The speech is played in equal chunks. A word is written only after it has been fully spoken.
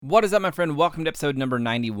What is up, my friend? Welcome to episode number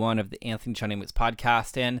 91 of the Anthony John Amyx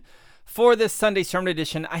podcast. And for this Sunday sermon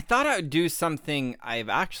edition, I thought I would do something I've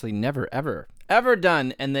actually never, ever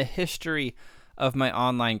done in the history of my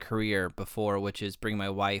online career before, which is bring my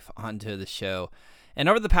wife onto the show. And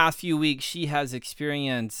over the past few weeks, she has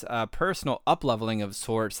experienced a personal up-leveling of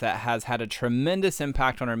sorts that has had a tremendous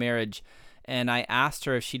impact on her marriage. And I asked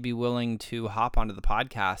her if she'd be willing to hop onto the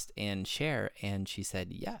podcast and share, and she said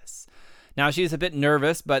yes. Now, she's a bit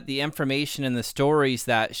nervous, but the information and the stories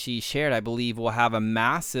that she shared, I believe, will have a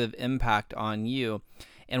massive impact on you.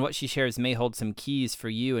 And what she shares may hold some keys for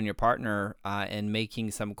you and your partner in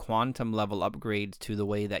making some quantum level upgrades to the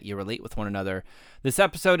way that you relate with one another. This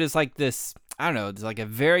episode is like this, I don't know, it's like a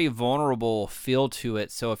very vulnerable feel to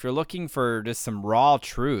it. So if you're looking for just some raw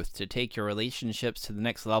truth to take your relationships to the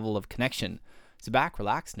next level of connection, sit back,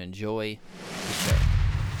 relax, and enjoy the show.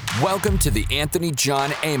 Welcome to the Anthony John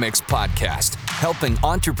Amyx podcast, helping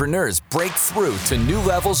entrepreneurs break through to new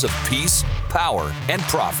levels of peace, power, and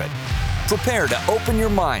profit. Prepare to open your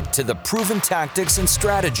mind to the proven tactics and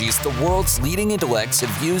strategies the world's leading intellects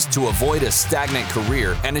have used to avoid a stagnant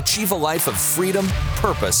career and achieve a life of freedom,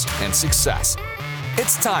 purpose, and success.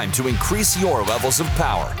 It's time to increase your levels of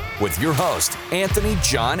power with your host, Anthony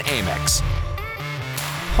John Amyx.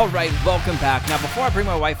 All right, welcome back. Now, before I bring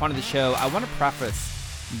my wife onto the show, I want to preface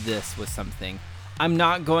this with something. I'm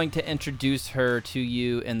not going to introduce her to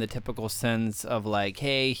you in the typical sense of like,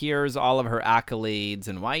 hey, here's all of her accolades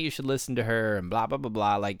and why you should listen to her and blah, blah, blah,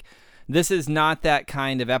 blah. Like, this is not that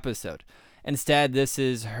kind of episode. Instead, this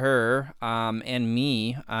is her and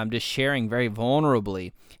me just sharing very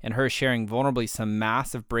vulnerably, and her sharing vulnerably some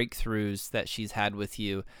massive breakthroughs that she's had with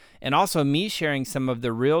you, and also me sharing some of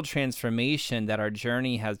the real transformation that our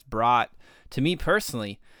journey has brought to me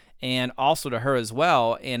personally, and also to her as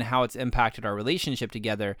well, and how it's impacted our relationship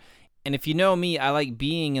together. And if you know me, I like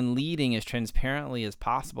being and leading as transparently as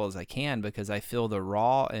possible as I can, because I feel the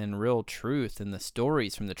raw and real truth and the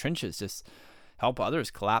stories from the trenches just help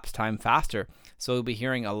others collapse time faster. So we'll be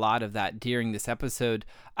hearing a lot of that during this episode.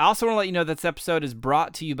 I also want to let you know that this episode is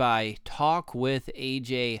brought to you by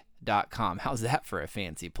talkwithaj.com. How's that for a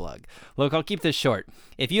fancy plug? Look, I'll keep this short.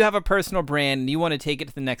 If you have a personal brand and you want to take it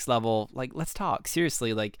to the next level, like, let's talk.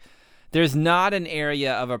 Seriously, like, there's not an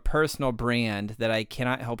area of a personal brand that I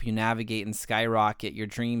cannot help you navigate and skyrocket your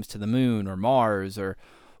dreams to the moon or Mars or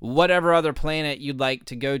whatever other planet you'd like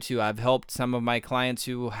to go to. I've helped some of my clients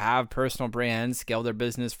who have personal brands scale their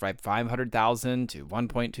business from $500,000 to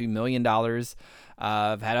 $1.2 million.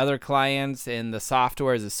 I've had other clients in the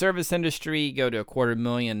software as a service industry go to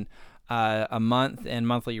 $250,000 a month in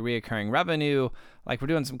monthly recurring revenue. Like, we're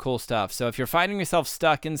doing some cool stuff. So if you're finding yourself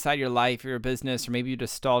stuck inside your life, your business, or maybe you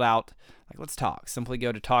just stalled out, like, let's talk. Simply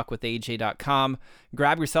go to talkwithaj.com.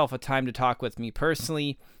 Grab yourself a time to talk with me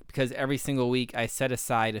personally, because every single week I set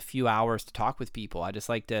aside a few hours to talk with people. I just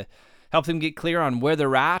like to help them get clear on where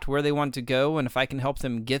they're at, where they want to go, and if I can help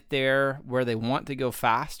them get there where they want to go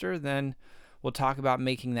faster, then we'll talk about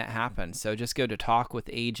making that happen. So just go to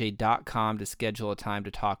talkwithaj.com to schedule a time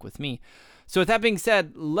to talk with me. So with that being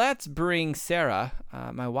said, let's bring Sarah,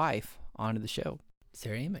 my wife, onto the show.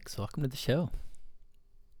 Sarah Amyx, welcome to the show.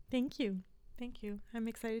 Thank you. I'm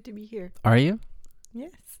excited to be here. Are you?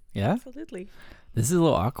 Yes. Yeah? Absolutely. This is a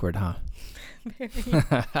little awkward, huh? Very.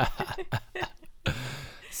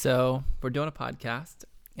 So we're doing a podcast.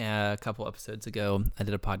 A couple episodes ago, I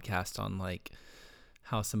did a podcast on like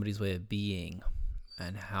how somebody's way of being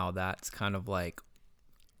and how that's kind of like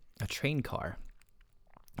a train car.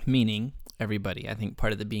 Meaning everybody, I think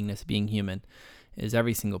part of the beingness of being human is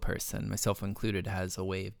every single person, myself included, has a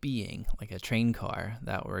way of being, like a train car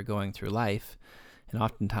that we're going through life. And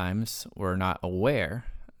oftentimes we're not aware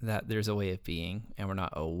that there's a way of being, and we're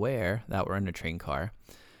not aware that we're in a train car.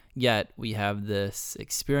 Yet we have this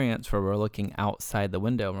experience where we're looking outside the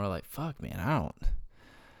window and we're like, fuck, man,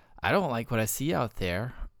 I don't like what I see out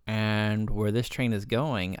there, and where this train is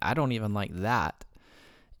going, I don't even like that.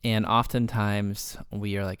 And oftentimes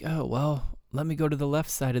we are like, oh, well, let me go to the left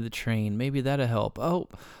side of the train. Maybe that'll help. Oh,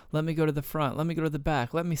 let me go to the front. Let me go to the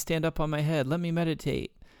back. Let me stand up on my head. Let me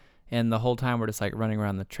meditate. And the whole time we're just like running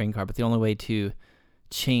around the train car. But the only way to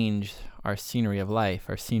change our scenery of life,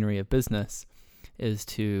 our scenery of business, is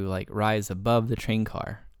to like rise above the train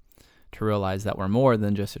car, to realize that we're more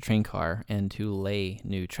than just a train car, and to lay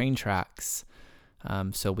new train tracks.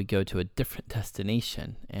 So we go to a different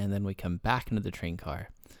destination, and then we come back into the train car,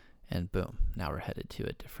 and boom, now we're headed to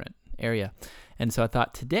a different area. And so I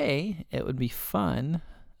thought today it would be fun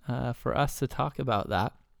for us to talk about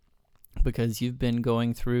that, because you've been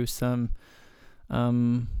going through some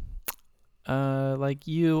like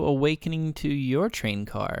you awakening to your train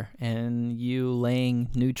car and you laying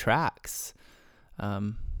new tracks.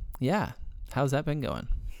 Yeah. How's that been going?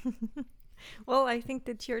 Well, I think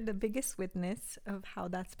that you're the biggest witness of how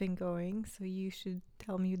that's been going, so you should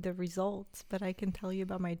tell me the results, but I can tell you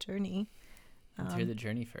about my journey. Let's hear the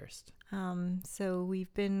journey first. So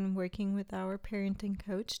we've been working with our parenting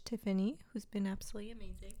coach, Tiffany, who's been absolutely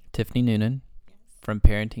amazing. Tiffany Noonan from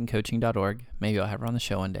parentingcoaching.org. Maybe I'll have her on the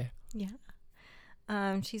show one day.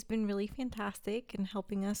 Yeah. She's been really fantastic in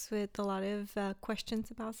helping us with a lot of questions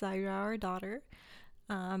about Zaira, our daughter.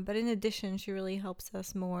 But in addition, she really helps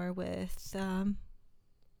us more with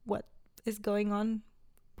what is going on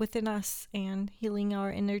within us and healing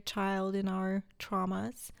our inner child and our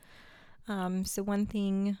traumas. So one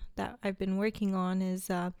thing that I've been working on is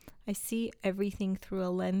I see everything through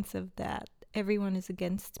a lens of that everyone is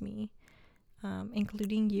against me,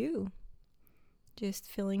 including you. Just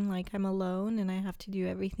feeling like I'm alone and I have to do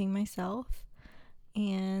everything myself,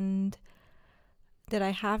 and that I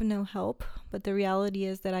have no help. But the reality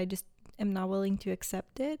is that I just am not willing to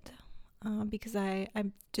accept it, because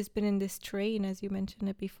I've just been in this train, as you mentioned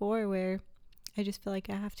it before, where I just feel like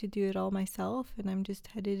I have to do it all myself, and I'm just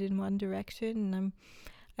headed in one direction, and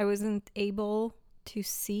I wasn't able to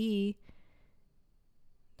see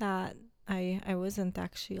that I wasn't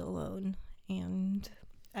actually alone, and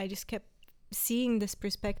I just kept seeing this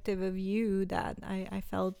perspective of you that I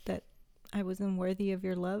felt that I wasn't worthy of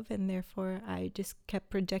your love, and therefore I just kept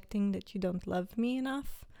projecting that you don't love me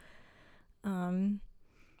enough, and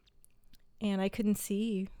I couldn't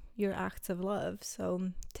see your acts of love.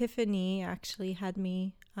 So Tiffany actually had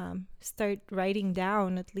me start writing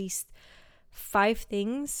down at least 5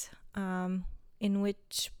 things in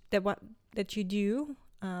which that you do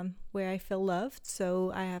where I feel loved.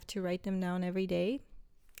 So I have to write them down every day.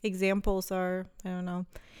 Examples are, I don't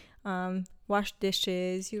know, wash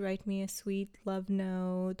dishes, you write me a sweet love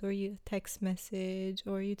note, or you text message,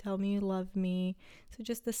 or you tell me you love me. So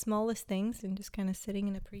just the smallest things, and just kind of sitting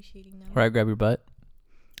and appreciating them. Where I grab your butt.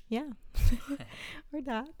 Yeah. Or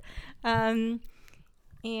that.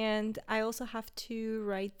 And I also have to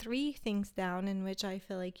write 3 things down in which I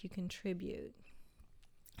feel like you contribute.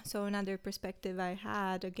 So another perspective I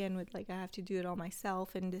had, again, with like I have to do it all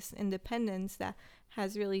myself, and this independence that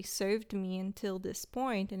has really served me until this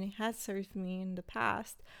point, and it has served me in the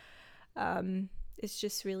past, it's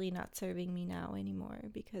just really not serving me now anymore,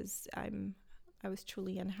 because I was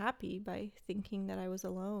truly unhappy by thinking that I was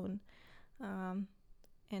alone and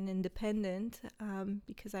independent,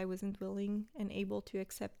 because I wasn't willing and able to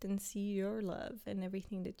accept and see your love and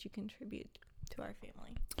everything that you contribute to our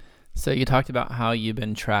family. So you talked about how you've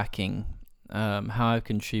been tracking how I've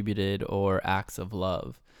contributed or acts of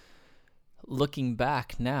love. Looking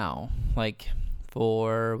back now, like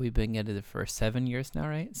we've been together for 7 years now,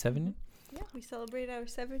 right? 7? Yeah, we celebrated our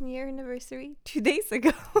 7-year anniversary 2 days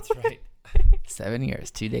ago. That's right. 7 years,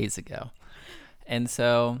 2 days ago. And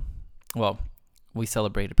so, well, we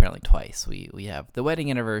celebrate apparently twice. We have the wedding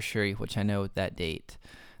anniversary, which I know that date,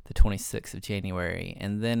 the 26th of January,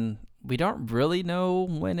 and then we don't really know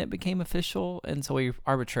when it became official, and so we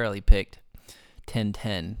arbitrarily picked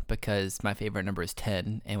 10/10 because my favorite number is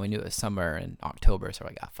 10, and we knew it was somewhere in October, so we're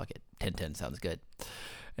like, fuck it, 10/10 sounds good.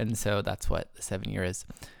 And so that's what the 7 year is.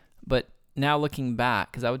 But now looking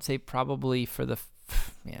back, because I would say probably for the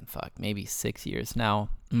maybe 6 years now,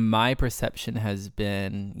 my perception has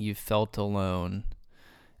been you felt alone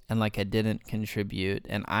and like I didn't contribute,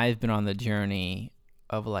 and I've been on the journey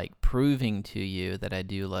of like proving to you that I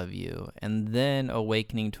do love you, and then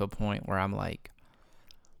awakening to a point where I'm like,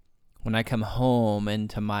 when I come home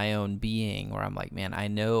into my own being, where I'm like, man, I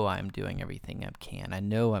know I'm doing everything I can. I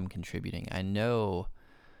know I'm contributing. I know,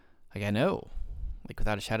 like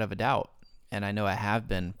without a shadow of a doubt. And I know I have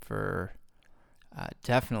been for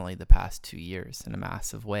definitely the past 2 years in a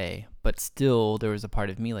massive way. But still, there was a part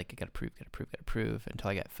of me like, I gotta prove until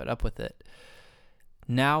I got fed up with it.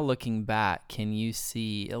 Now looking back, can you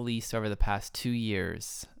see, at least over the past 2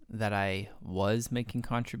 years, that I was making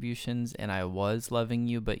contributions and I was loving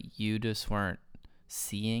you, but you just weren't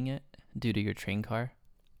seeing it due to your train car?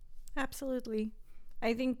 Absolutely.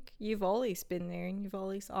 I think you've always been there, and you've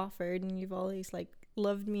always offered, and you've always like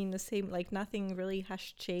loved me in the same, like nothing really has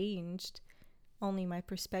changed, only my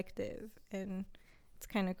perspective. And it's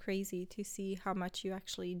kind of crazy to see how much you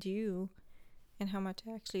actually do and how much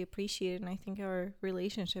I actually appreciate it. And I think our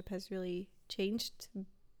relationship has really changed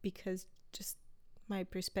because just my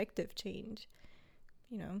perspective changed,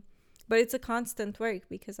 but it's a constant work,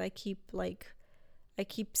 because I keep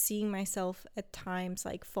seeing myself at times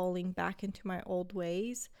like falling back into my old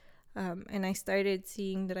ways, And I started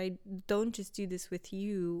seeing that I don't just do this with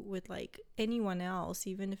you, with like anyone else,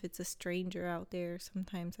 even if it's a stranger out there.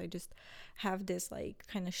 Sometimes I just have this like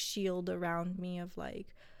kind of shield around me of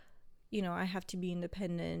like, I have to be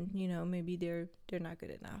independent, maybe they're not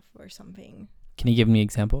good enough or something. Can you give me an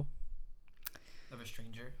example of a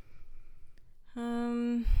stranger?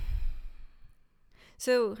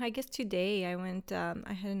 So I guess today I went,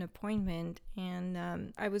 I had an appointment,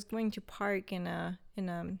 and I was going to park in a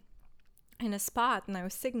spot, and I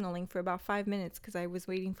was signaling for about 5 minutes because I was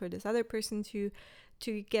waiting for this other person to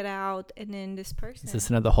get out, and then this person. Is this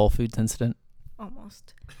another Whole Foods incident?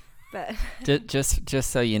 Almost, but just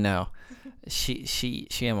so you know, she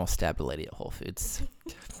almost stabbed a lady at Whole Foods.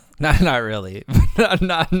 not really,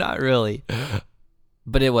 not really,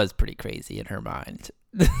 but it was pretty crazy in her mind.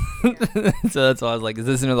 So that's why I was like, is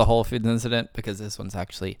this another Whole Foods incident? Because this one's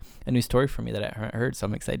actually a new story for me that I haven't heard, so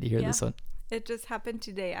I'm excited to hear this one. It just happened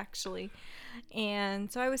today, actually.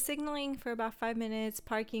 And so I was signaling for about 5 minutes.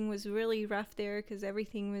 Parking was really rough there because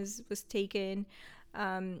everything was taken.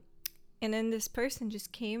 And then this person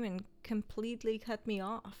just came and completely cut me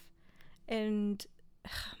off. And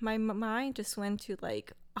my mind just went to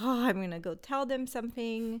like, oh, I'm going to go tell them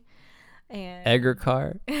something. And egg her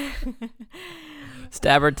car.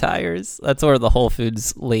 Stab her tires. That's where the Whole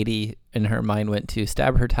Foods lady in her mind went to.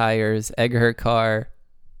 Stab her tires, egg her car.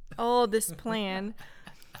 All this plan.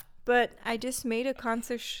 But I just made a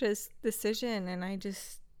conscious decision, and I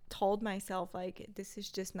just told myself like, this is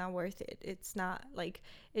just not worth it. It's not like,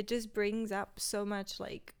 it just brings up so much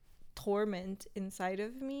like torment inside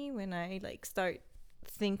of me when I like start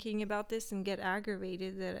thinking about this and get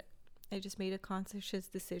aggravated, that I just made a conscious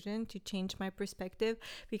decision to change my perspective,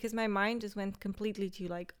 because my mind just went completely to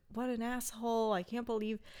like, what an asshole. I can't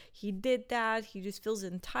believe he did that. He just feels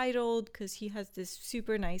entitled because he has this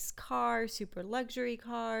super nice car, super luxury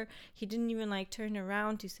car. He didn't even like turn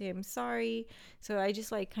around to say I'm sorry. So I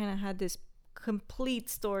just like kind of had this complete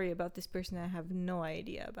story about this person I have no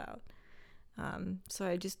idea about. So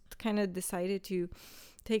I just kind of decided to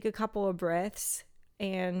take a couple of breaths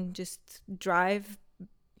and just drive,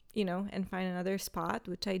 and find another spot,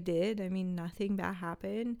 which I did. I mean, nothing bad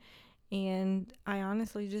happened. And I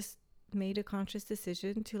honestly just made a conscious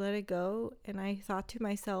decision to let it go. And I thought to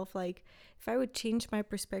myself, like, if I would change my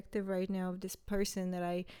perspective right now of this person that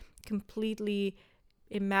I completely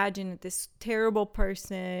imagine this terrible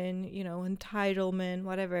person, entitlement,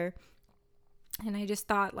 whatever. And I just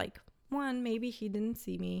thought, like, one, maybe he didn't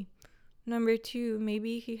see me. Number two,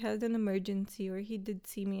 maybe he had an emergency, or he did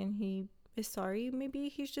see me and he is sorry. Maybe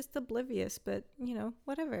he's just oblivious, but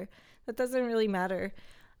whatever, that doesn't really matter.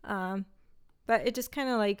 But it just kind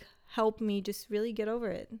of like helped me just really get over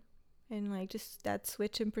it, and like just that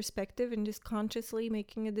switch in perspective, and just consciously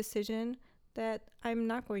making a decision that I'm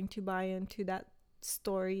not going to buy into that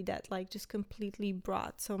story that like just completely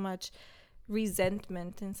brought so much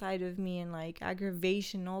resentment inside of me, and like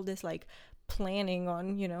aggravation, all this like planning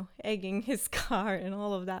on egging his car and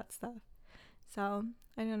all of that stuff. So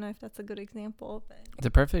I don't know if that's a good example. But it's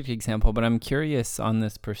a perfect example, but I'm curious on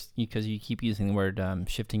this because you keep using the word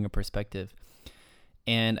shifting your perspective.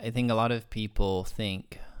 And I think a lot of people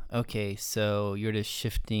think, okay, so you're just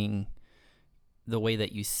shifting the way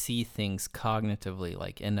that you see things cognitively,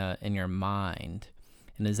 like in your mind.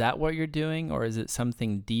 And is that what you're doing, or is it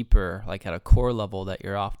something deeper, like at a core level, that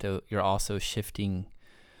you're also shifting?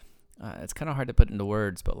 It's kind of hard to put into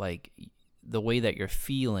words, but like the way that you're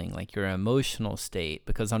feeling, like your emotional state.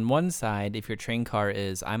 Because on one side, if your train car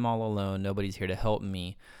is, I'm all alone, nobody's here to help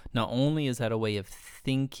me, not only is that a way of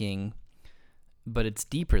thinking, but it's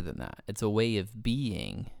deeper than that. It's a way of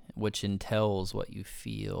being, which entails what you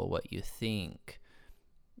feel, what you think,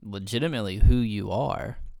 legitimately who you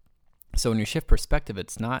are. So when you shift perspective,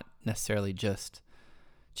 it's not necessarily just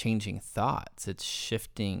changing thoughts. It's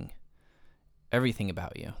shifting everything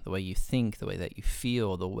about you, the way you think, the way that you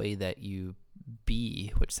feel, the way that you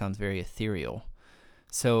be, which sounds very ethereal.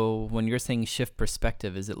 So when you're saying shift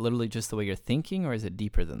perspective, is it literally just the way you're thinking, or is it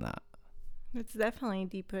deeper than that? It's definitely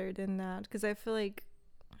deeper than that, because I feel like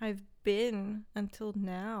I've been until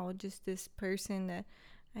now just this person that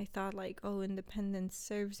I thought like, oh, independence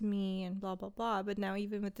serves me and blah, blah, blah. But now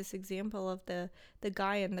even with this example of the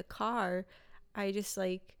guy in the car, I just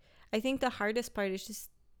like, I think the hardest part is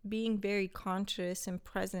just being very conscious and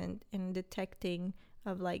present and detecting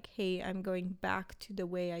of like, hey, I'm going back to the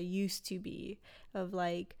way I used to be, of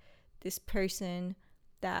like this person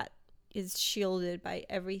that is shielded by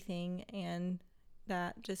everything, and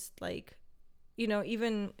that just like,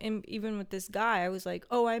 even with this guy, I was like,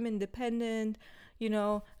 oh, I'm independent,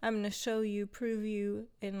 I'm gonna show you, prove you,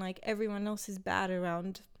 and like everyone else is bad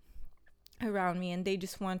around around me, and they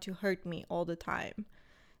just want to hurt me all the time.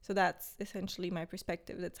 So that's essentially my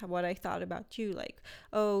perspective. That's what I thought about you. Like,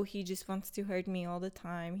 oh, he just wants to hurt me all the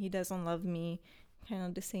time. He doesn't love me. Kind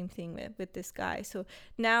of the same thing with this guy. So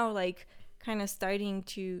now, like, kind of starting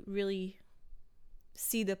to really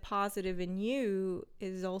see the positive in you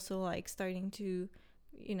is also like starting to,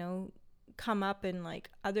 come up in like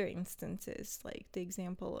other instances, like the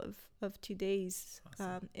example of today's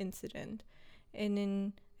incident. And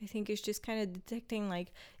then I think it's just kind of detecting,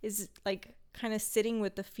 like, is like kind of sitting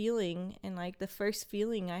with the feeling, and like the first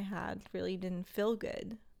feeling I had really didn't feel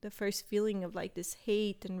good. The first feeling of like this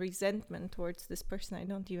hate and resentment towards this person I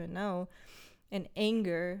don't even know, and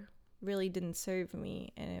anger really didn't serve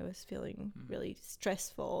me, and it was feeling really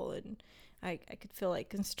stressful, and I could feel like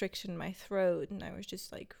constriction in my throat, and I was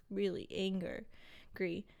just like really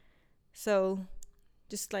angry. So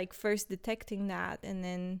just like first detecting that, and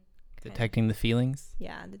then detecting the feelings.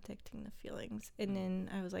 Yeah, detecting the feelings. And then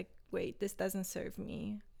I was like, wait, this doesn't serve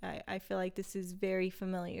me. I feel like this is very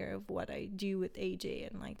familiar of what I do with AJ,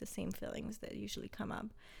 and like the same feelings that usually come up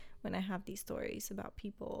when I have these stories about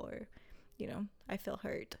people, or, I feel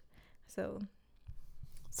hurt. So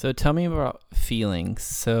tell me about feelings.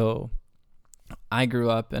 So I grew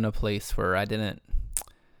up in a place where I didn't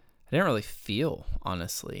really feel,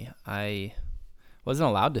 honestly. I wasn't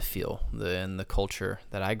allowed to feel in the culture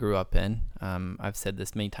that I grew up in. I've said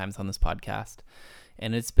this many times on this podcast,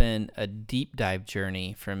 and it's been a deep dive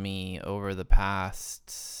journey for me over the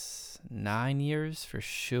past 9 years for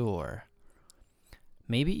sure.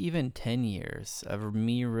 Maybe even 10 years of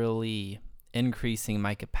me really increasing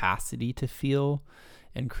my capacity to feel,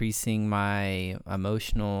 increasing my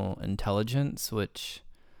emotional intelligence, which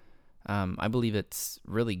I believe it's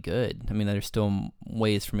really good. I mean, there's still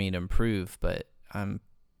ways for me to improve, but I'll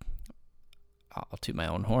toot my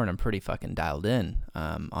own horn. I'm pretty fucking dialed in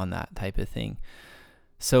on that type of thing.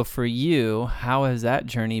 So for you, how has that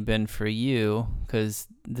journey been for you? Because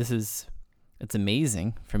it's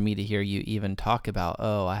amazing for me to hear you even talk about,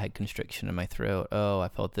 oh, I had constriction in my throat. Oh, I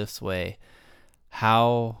felt this way.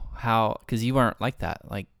 How, because you weren't like that.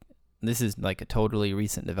 Like, this is like a totally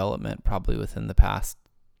recent development, probably within the past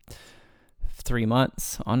 3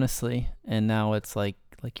 months, honestly. And now it's like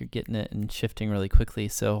you're getting it and shifting really quickly.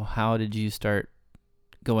 So how did you start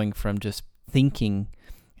going from just thinking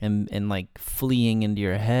and like fleeing into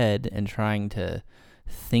your head and trying to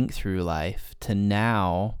think through life to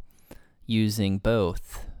now using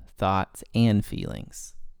both thoughts and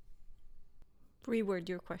feelings? Reword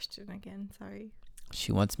your question again. Sorry.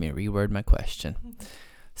 She wants me to reword my question.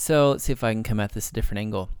 So let's see if I can come at this a different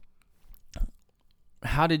angle.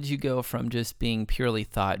 How did you go from just being purely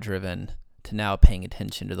thought driven to now paying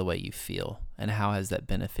attention to the way you feel, and how has that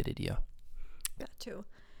benefited you? Got you.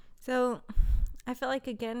 So I feel like,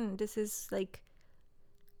 again, this is like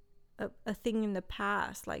a thing in the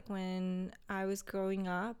past, like when I was growing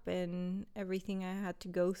up and everything I had to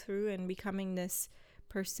go through and becoming this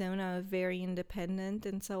persona of very independent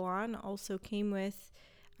and so on, also came with,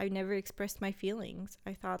 I never expressed my feelings.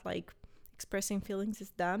 I thought like expressing feelings is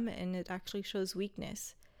dumb and it actually shows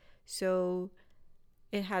weakness. So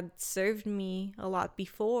it had served me a lot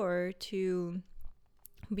before to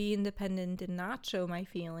be independent and not show my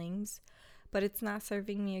feelings, but it's not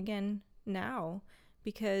serving me again now,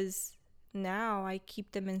 because now I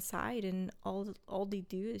keep them inside, and all they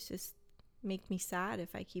do is just make me sad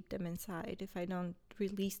if I keep them inside, if I don't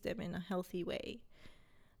release them in a healthy way.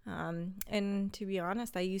 And to be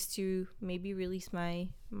honest, I used to maybe release my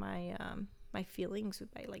feelings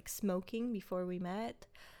by like smoking before we met,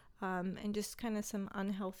 and just kind of some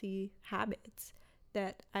unhealthy habits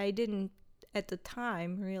that I didn't at the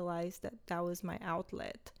time realize that was my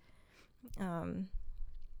outlet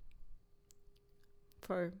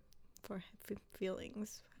for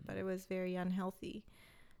feelings, but it was very unhealthy.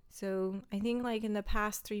 So I think like in the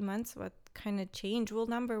past 3 months, what kind of changed? Well,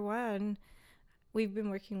 number one, we've been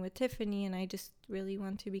working with Tiffany, and I just really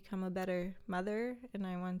want to become a better mother, and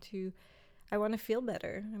I want to feel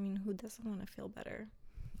better. I mean, who doesn't want to feel better?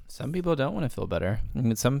 Some people don't want to feel better. I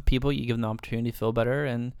mean, some people, you give them the opportunity to feel better,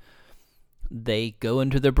 and they go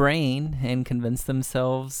into their brain and convince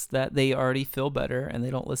themselves that they already feel better, and they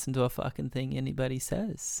don't listen to a fucking thing anybody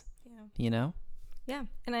says. Yeah. You know? Yeah,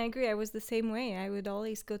 and I agree. I was the same way. I would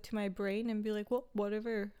always go to my brain and be like, well,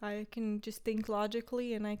 whatever. I can just think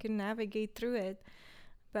logically and I can navigate through it.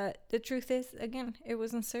 But the truth is, again, it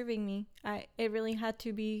wasn't serving me. It really had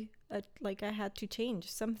to be like I had to change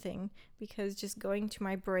something, because just going to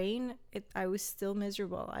my brain, I was still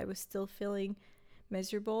miserable. I was still feeling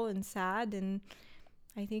miserable and sad, and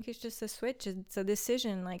I think it's just a switch. It's a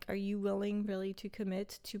decision. Like, are you willing really to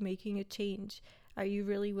commit to making a change? Are you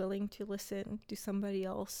really willing to listen to somebody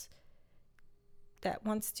else that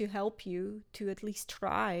wants to help you, to at least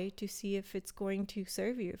try to see if it's going to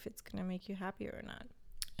serve you, if it's going to make you happier or not?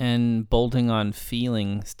 And bolting on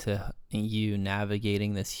feelings to you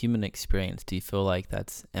navigating this human experience, do you feel like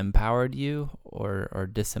that's empowered you or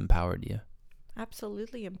disempowered you?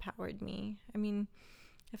 Absolutely empowered me. I mean,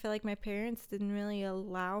 I feel like my parents didn't really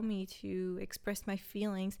allow me to express my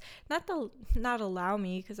feelings. Not allow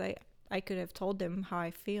me, because I could have told them how I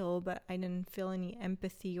feel, but I didn't feel any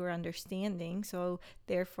empathy or understanding. So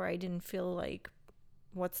therefore, I didn't feel like,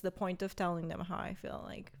 what's the point of telling them how I feel?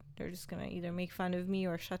 Like, they're just going to either make fun of me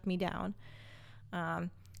or shut me down.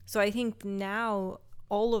 So I think now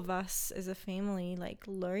all of us as a family, like,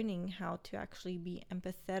 learning how to actually be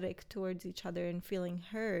empathetic towards each other and feeling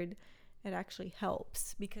heard, it actually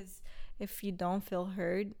helps. Because if you don't feel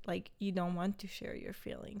heard, like, you don't want to share your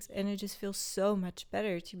feelings, and it just feels so much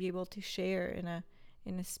better to be able to share in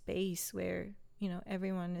a space where, you know,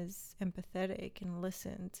 everyone is empathetic and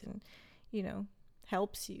listens and, you know,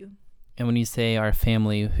 helps you. And when you say our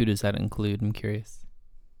family, who does that include? I'm curious.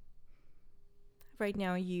 Right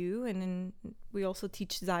now, you, and then we also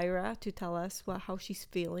teach Zaira to tell us how she's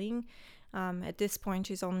feeling. At this point,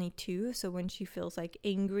 she's only 2, so when she feels like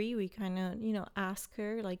angry, we kind of, you know, ask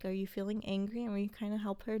her, like, are you feeling angry? And we kind of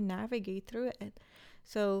help her navigate through it.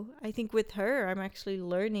 So I think with her, I'm actually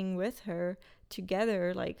learning with her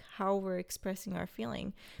together, like, how we're expressing our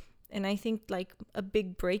feeling. And I think, like, a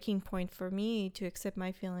big breaking point for me to accept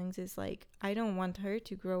my feelings is, like, I don't want her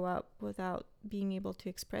to grow up without being able to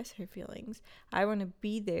express her feelings. I want to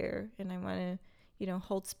be there, and I want to, you know,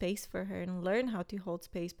 hold space for her and learn how to hold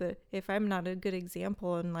space. But if I'm not a good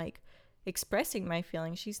example in, like, expressing my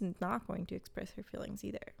feelings, she's not going to express her feelings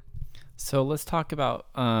either. So let's talk about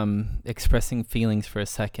expressing feelings for a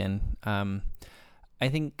second. I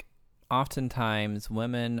think oftentimes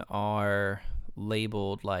women are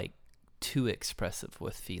labeled like too expressive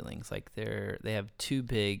with feelings, like they have too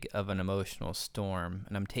big of an emotional storm.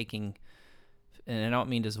 And and I don't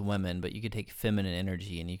mean just women, but you could take feminine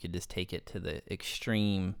energy and you could just take it to the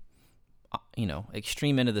extreme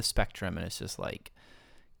end of the spectrum, and it's just like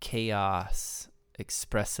chaos,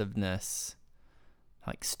 expressiveness,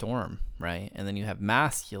 like storm, right? And then you have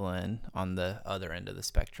masculine on the other end of the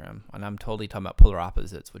spectrum, and I'm totally talking about polar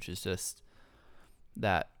opposites, which is just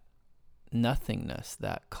that nothingness,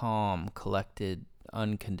 that calm, collected,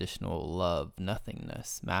 unconditional love,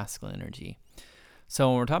 nothingness, masculine energy. So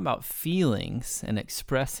when we're talking about feelings and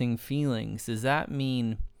expressing feelings, does that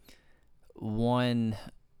mean one,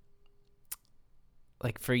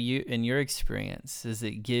 like for you, in your experience, does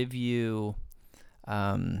it give you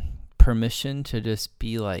permission to just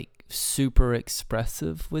be like super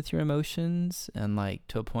expressive with your emotions, and like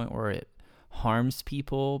to a point where it harms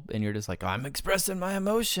people and you're just like, oh, I'm expressing my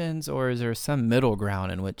emotions? Or is there some middle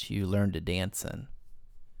ground in which you learn to dance in?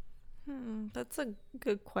 That's a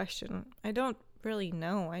good question. I don't really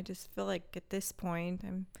know. I just feel like at this point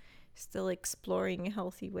I'm still exploring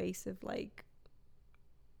healthy ways of, like,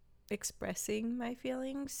 expressing my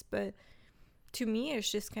feelings. But to me,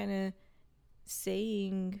 it's just kind of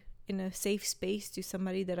saying in a safe space to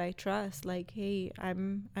somebody that I trust, like, hey,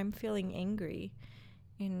 I'm feeling angry.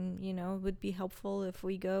 And, you know, it would be helpful if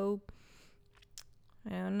we go,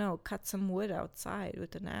 I don't know, cut some wood outside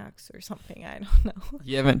with an axe or something. I don't know.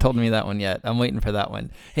 You haven't told me that one yet. I'm waiting for that one.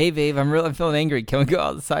 Hey, babe, I'm feeling angry. Can we go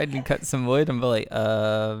outside and cut some wood? I'm like,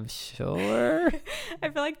 sure. I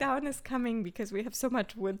feel like that one is coming because we have so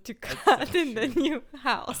much wood to cut in the new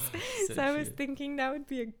house. So I was thinking that would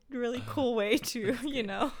be a really cool way to, you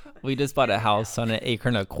know. We just bought a house on 1.25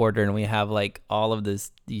 acres, and we have like all of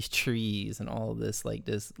these trees and all of this, like,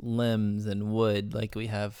 just limbs and wood. Like, we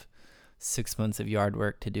have 6 months of yard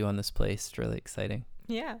work to do on this place. It's really exciting.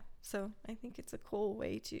 Yeah. So I think it's a cool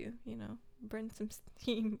way to, you know, burn some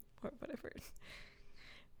steam or whatever.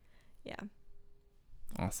 Yeah.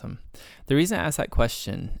 Awesome. The reason I asked that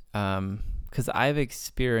question, because I've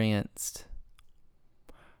experienced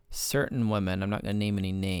certain women, I'm not going to name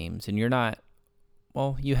any names, and you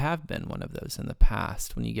have been one of those in the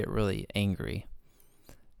past when you get really angry,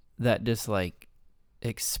 that just like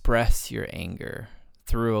express your anger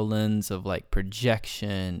through a lens of like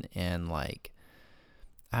projection and like,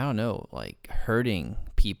 I don't know, like hurting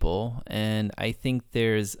people. And I think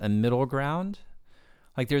there's a middle ground.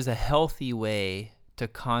 Like, there's a healthy way to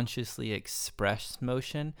consciously express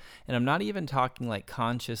emotion. And I'm not even talking like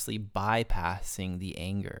consciously bypassing the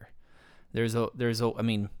anger. So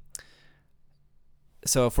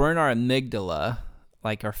if we're in our amygdala,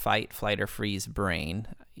 like our fight, flight, or freeze brain,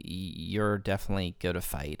 you're definitely go to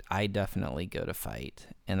fight. I definitely go to fight.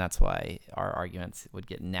 And that's why our arguments would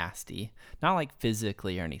get nasty. Not like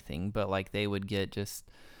physically or anything, but like they would get just,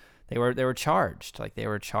 they were charged. Like they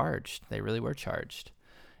were charged. They really were charged.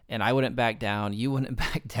 And I wouldn't back down. You wouldn't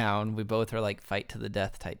back down. We both are like fight to the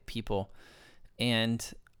death type people. And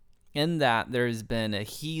in that, there's been a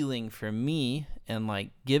healing for me and like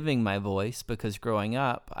giving my voice, because growing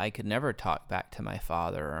up, I could never talk back to my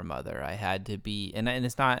father or mother. I had to be, and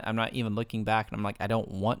it's not, I'm not even looking back and I'm like, I don't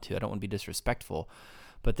want to be disrespectful,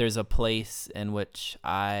 but there's a place in which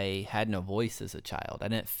I had no voice as a child. I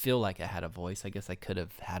didn't feel like I had a voice. I guess I could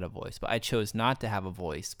have had a voice, but I chose not to have a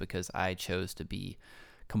voice because I chose to be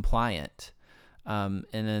compliant. And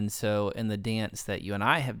then so in the dance that you and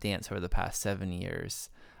I have danced over the past 7 years,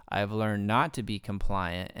 I've learned not to be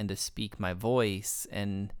compliant and to speak my voice.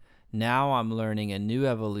 And now I'm learning a new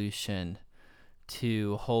evolution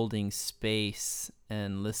to holding space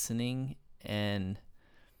and listening, and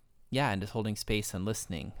just holding space and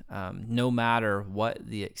listening, no matter what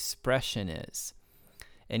the expression is.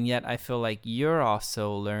 And yet I feel like you're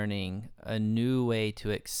also learning a new way to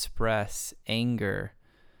express anger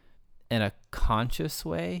in a conscious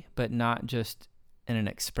way, but not just in an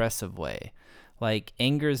expressive way. Like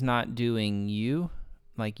anger is not doing you,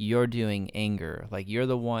 like you're doing anger. Like you're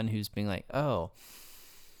the one who's being like, oh,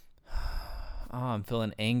 I'm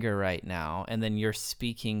feeling anger right now. And then you're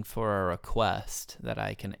speaking for a request that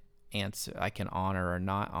I can answer, I can honor or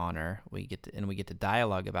not honor. We get to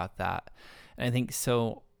dialogue about that. And I think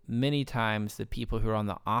so many times the people who are on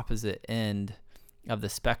the opposite end of the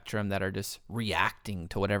spectrum that are just reacting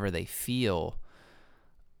to whatever they feel,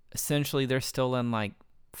 essentially they're still in like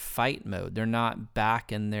fight mode. They're not back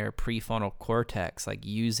in their prefrontal cortex, like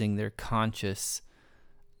using their conscious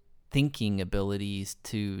thinking abilities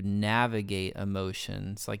to navigate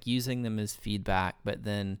emotions, like using them as feedback, but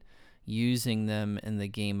then using them in the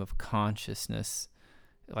game of consciousness,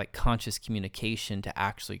 like conscious communication to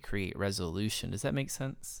actually create resolution. Does that make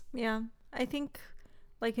sense? Yeah. I think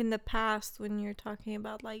like in the past when you're talking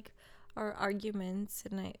about like our arguments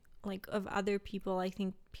and I like of other people, I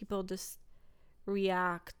think people just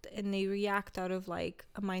react, and they react out of like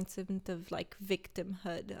a mindset of like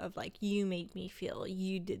victimhood, of like, you made me feel,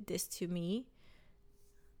 you did this to me.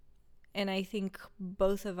 And I think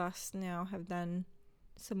both of us now have done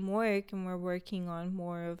some work, and we're working on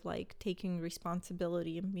more of like taking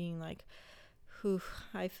responsibility and being like, whew,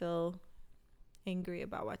 I feel angry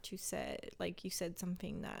about what you said. Like you said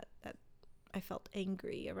something that I felt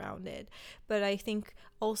angry around it. But I think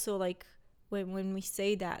also like when we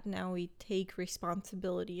say that, now we take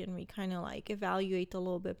responsibility and we kind of like evaluate a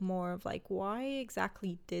little bit more of like, why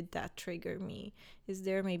exactly did that trigger me? Is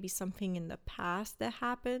there maybe something in the past that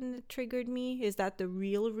happened that triggered me? Is that the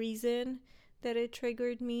real reason that it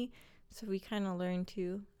triggered me? So we kind of learn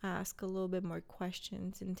to ask a little bit more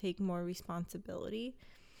questions and take more responsibility.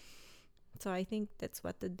 So I think that's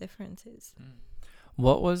what the difference is.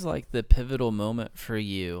 What was like the pivotal moment for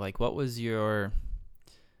you? Like what was your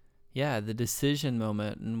the decision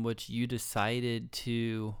moment in which you decided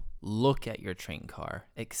to look at your train car,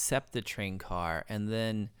 accept the train car, and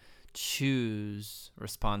then choose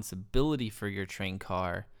responsibility for your train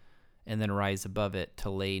car, and then rise above it to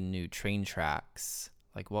lay new train tracks?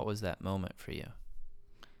 Like, what was that moment for you?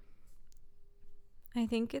 I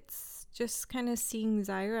think it's just kind of seeing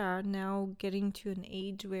Zaira now getting to an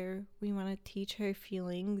age where we want to teach her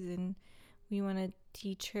feelings, and we want to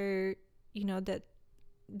teach her, that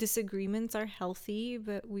disagreements are healthy,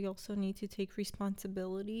 but we also need to take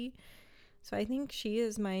responsibility. So I think she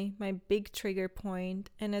is my big trigger point.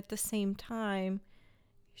 And at the same time,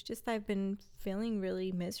 it's just I've been feeling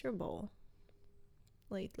really miserable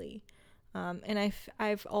lately. And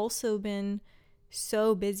I've also been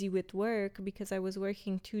so busy with work because I was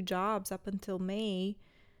working 2 jobs up until May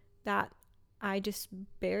that I just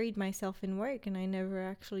buried myself in work, and I never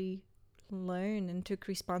actually learned and took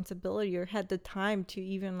responsibility or had the time to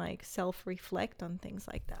even like self-reflect on things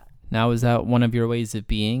like that. Now, is that one of your ways of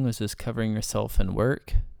being? Was just covering yourself in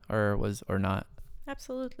work, or not?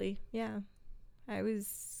 Absolutely. Yeah. I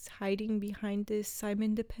was hiding behind this I'm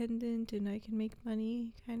independent and I can make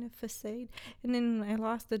money kind of facade. And then I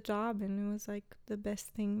lost the job, and it was like the best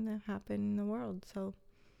thing that happened in the world. So,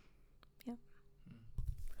 yeah.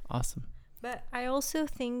 Awesome. But I also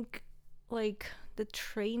think like the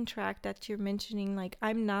train track that you're mentioning, like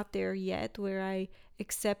I'm not there yet where I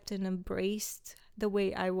accept and embraced the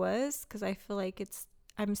way I was, because I feel like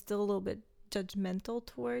I'm still a little bit judgmental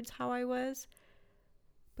towards how I was.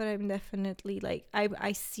 But I'm definitely like,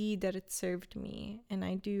 I see that it served me and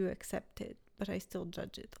I do accept it. but I still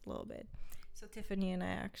judge it a little bit. So Tiffany and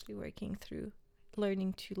I are actually working through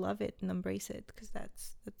learning to love it and embrace it, because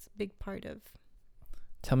that's a big part of.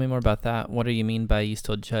 Tell me more about that. What do you mean by you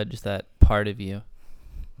still judge that part of you?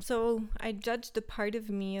 So I judge the part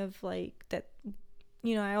of me of like that,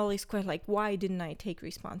 I always question like, why didn't I take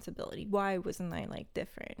responsibility? Why wasn't I like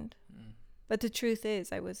different? But the truth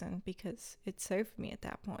is I wasn't, because it served me at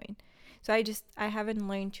that point. So I haven't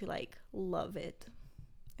learned to like love it.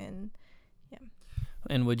 And yeah.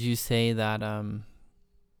 And would you say that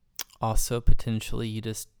also potentially you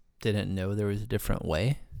just didn't know there was a different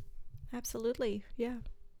way? Absolutely. Yeah.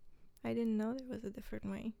 I didn't know there was a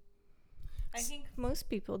different way. I think most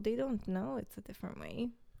people, they don't know it's a different way.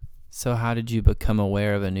 So how did you become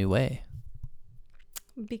aware of a new way?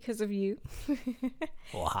 Because of you.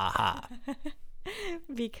 Wahaha.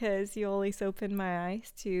 Because you always open my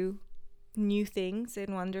eyes to new things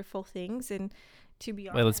and wonderful things. And to be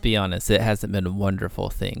honest. Well, let's be honest. It hasn't been wonderful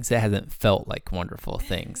things. It hasn't felt like wonderful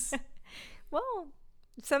things. Well,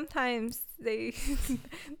 sometimes they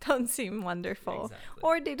don't seem wonderful. Exactly.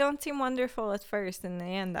 Or they don't seem wonderful at first and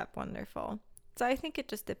they end up wonderful. So I think it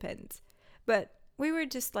just depends. But we were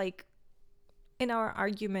just like, in our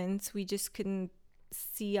arguments, we just couldn't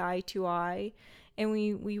see eye to eye. And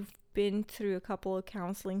we've been through a couple of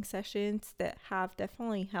counseling sessions that have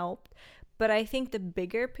definitely helped. But I think the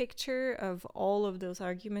bigger picture of all of those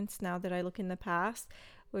arguments, now that I look in the past,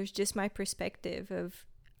 was just my perspective of,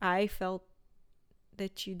 I felt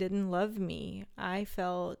that you didn't love me. I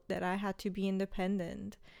felt that I had to be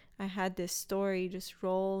independent. I had this story just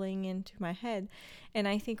rolling into my head. And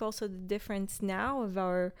I think also the difference now of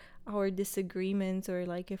our disagreements, or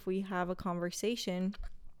like if we have a conversation,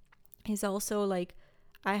 is also like,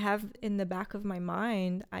 I have in the back of my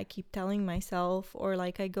mind, I keep telling myself, or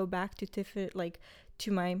like I go back to Tiffany, like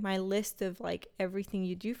to my list of like everything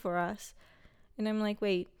you do for us. And I'm like,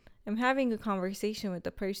 wait, I'm having a conversation with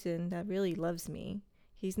the person that really loves me.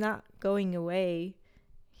 He's not going away.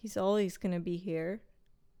 He's always going to be here.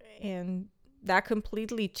 And that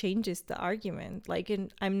completely changes the argument.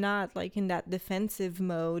 I'm not like in that defensive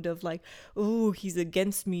mode of like, oh, he's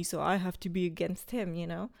against me, so I have to be against him,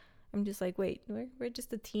 I'm just like, wait, we're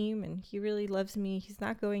just a team, and he really loves me. He's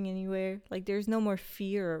not going anywhere. Like, there's no more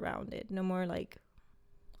fear around it. No more like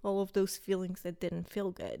all of those feelings that didn't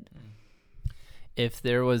feel good. If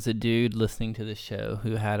there was a dude listening to the show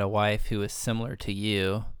who had a wife who was similar to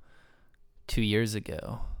you 2 years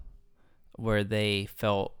ago, where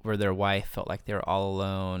their wife felt like they were all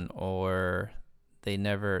alone, or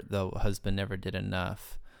the husband never did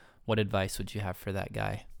enough, what advice would you have for that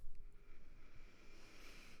guy?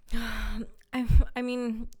 I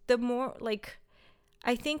mean, the more like,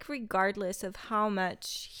 I think regardless of how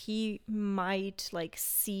much he might like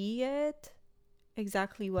see it,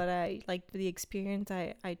 exactly what I like, the experience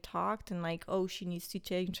I talked, and like, oh, she needs to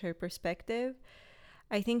change her perspective.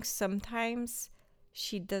 I think sometimes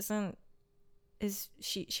she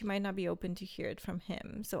might not be open to hear it from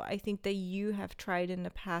him. So I think that you have tried in the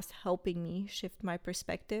past helping me shift my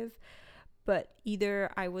perspective, but either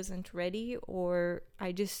I wasn't ready, or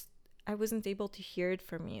I wasn't able to hear it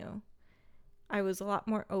from you. I was a lot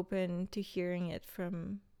more open to hearing it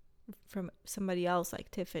from somebody else like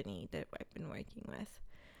Tiffany that I've been working with.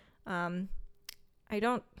 I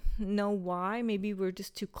don't know why. Maybe we're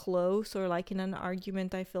just too close, or like in an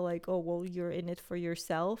argument I feel like, oh, well, you're in it for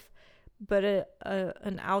yourself. But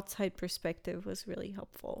an outside perspective was really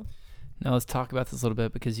helpful. Now let's talk about this a little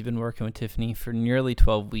bit, because you've been working with Tiffany for nearly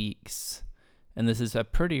 12 weeks. And this is a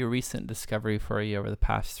pretty recent discovery for you over the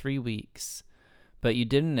past 3 weeks. But you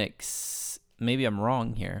didn't maybe I'm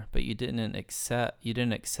wrong here, but you didn't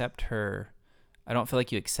accept her. I don't feel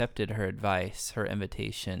like you accepted her advice, her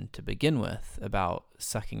invitation to begin with, about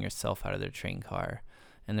sucking yourself out of their train car.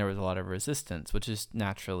 And there was a lot of resistance, which is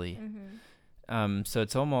naturally. Mm-hmm. So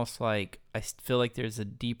it's almost like I feel like there's a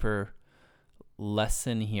deeper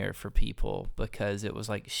lesson here for people, because it was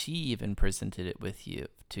like she even presented it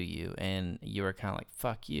to you, and you were kind of like,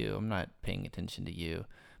 fuck you, I'm not paying attention to you.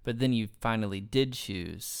 But then you finally did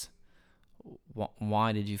choose.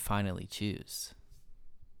 Why did you finally choose?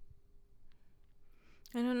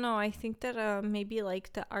 I don't know. I think that maybe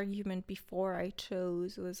like the argument before I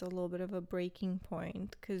chose was a little bit of a breaking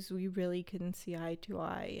point, because we really couldn't see eye to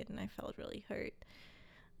eye, and I felt really hurt.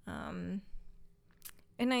 And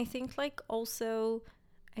I think like also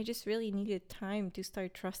I just really needed time to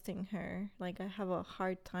start trusting her. Like, I have a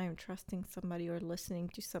hard time trusting somebody or listening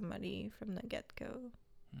to somebody from the get-go.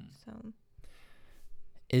 So,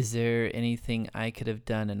 is there anything I could have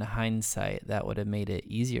done in hindsight that would have made it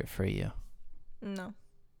easier for you? No,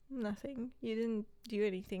 nothing. You didn't do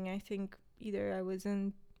anything. I think either I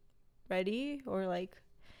wasn't ready or like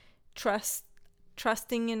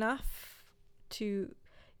trusting enough to,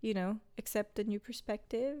 accept a new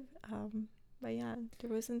perspective. But yeah, there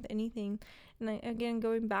wasn't anything. And again,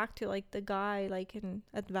 going back to like the guy, like, in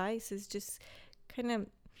advice is just kind of,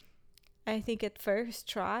 I think at first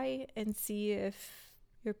try and see if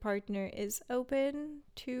your partner is open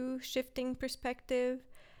to shifting perspective.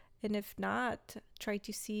 And if not, try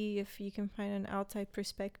to see if you can find an outside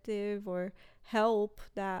perspective or help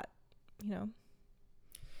that,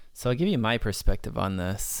 So I'll give you my perspective on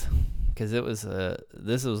this, because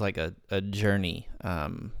this was like a journey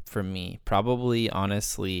for me. Probably,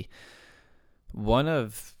 honestly,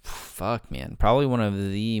 probably one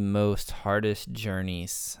of the most hardest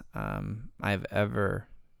journeys I've ever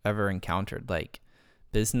encountered. Like,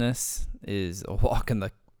 business is a walk in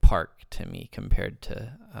the park to me compared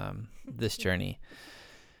to this journey.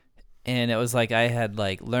 And it was like I had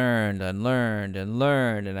like learned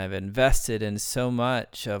and I've invested in so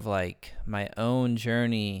much of like my own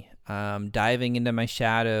journey, diving into my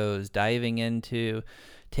shadows, diving into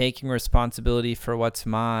taking responsibility for what's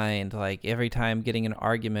mine. Like, every time getting an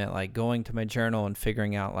argument, like going to my journal and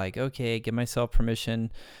figuring out like, okay, give myself permission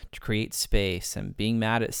to create space, and being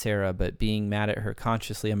mad at Sarah, but being mad at her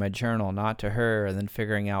consciously in my journal, not to her. And then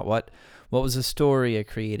figuring out what was the story I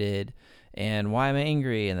created and why am I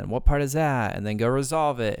angry, and then what part is that, and then go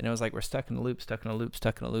resolve it. And it was like we're stuck in a loop.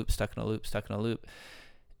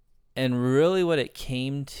 And really what it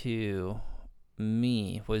came to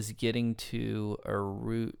me was getting to a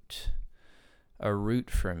root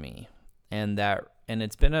for me. And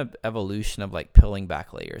it's been an evolution of like peeling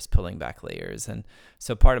back layers. And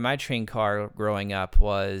so part of my train car growing up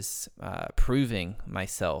was proving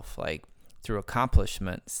myself, like through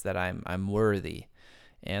accomplishments, that I'm worthy.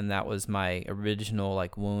 And that was my original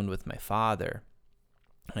like wound with my father.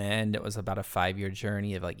 And it was about a 5-year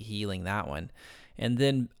journey of like healing that one. And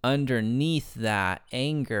then underneath that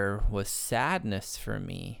anger was sadness for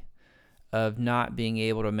me of not being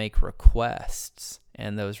able to make requests,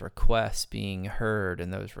 and those requests being heard,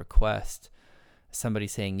 and those requests, somebody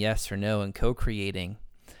saying yes or no, and co-creating.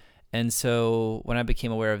 And so when I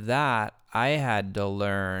became aware of that, I had to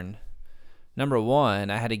learn, number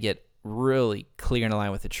one, I had to get really clear and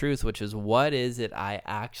aligned with the truth, which is, what is it I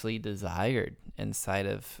actually desired inside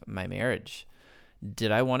of my marriage?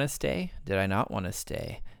 Did I want to stay? Did I not want to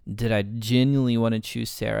stay? Did I genuinely want to choose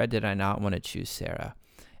Sarah? Did I not want to choose Sarah?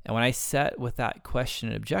 And when I sat with that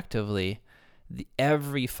question objectively,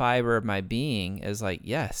 every fiber of my being is like,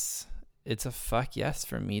 yes, it's a fuck yes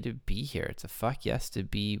for me to be here. It's a fuck yes to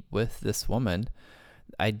be with this woman.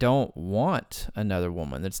 I don't want another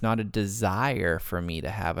woman. It's not a desire for me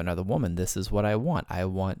to have another woman. This is what I want. I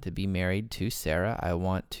want to be married to Sarah. I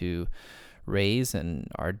want to raise and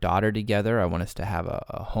our daughter together. I want us to have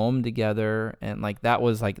a home together. And that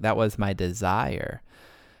was my desire.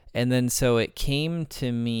 And then so it came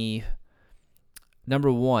to me,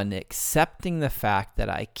 number one, accepting the fact that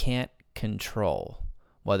I can't control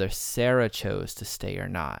whether Sarah chose to stay or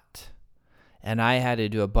not. And I had to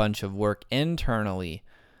do a bunch of work internally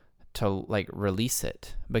to release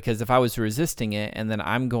it. Because if I was resisting it and then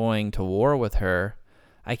I'm going to war with her,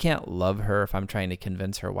 I can't love her if I'm trying to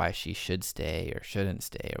convince her why she should stay or shouldn't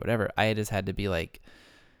stay or whatever. I just had to be like,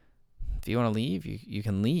 if you want to leave, you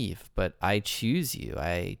can leave, but I choose you.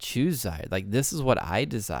 I choose Zaya. This is what I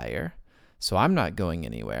desire, so I'm not going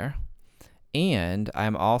anywhere. And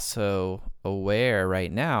I'm also aware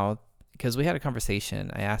right now, because we had a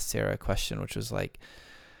conversation, I asked Sarah a question, which was like,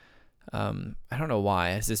 I don't know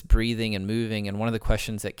why, it's just breathing and moving. And one of the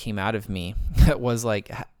questions that came out of me was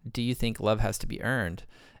like, do you think love has to be earned?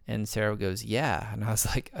 And Sarah goes, yeah. And I was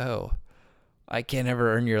like, oh, I can't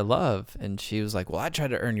ever earn your love. And she was like, well, I try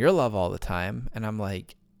to earn your love all the time. And I'm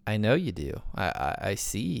like, I know you do. I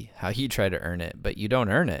see how you try to earn it, but you don't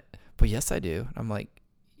earn it. But yes, I do. And I'm like,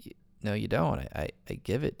 no, you don't. I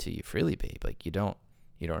give it to you freely, babe. You don't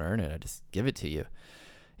earn it. I just give it to you.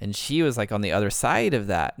 And she was like on the other side of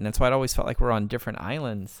that. And that's why it always felt like we're on different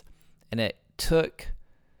islands. And it took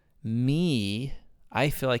me, I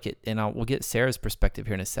feel like it, and we'll get Sarah's perspective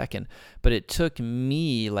here in a second, but it took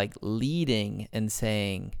me leading and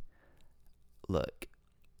saying, look,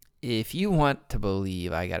 if you want to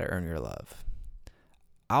believe I got to earn your love,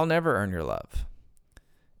 I'll never earn your love.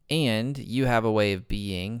 And you have a way of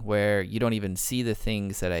being where you don't even see the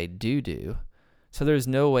things that I do. So there's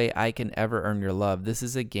no way I can ever earn your love. This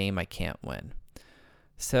is a game I can't win.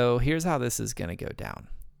 So here's how this is going to go down.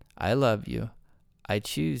 I love you. I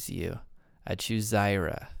choose you. I choose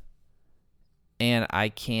Zyra. And I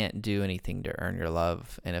can't do anything to earn your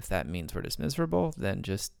love. And if that means we're just miserable, then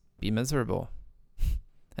just be miserable.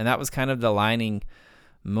 And that was kind of the lining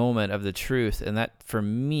moment of the truth. And that for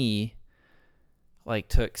me, like,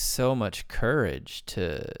 took so much courage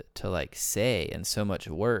to like say, and so much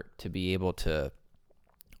work to be able to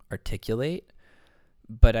articulate.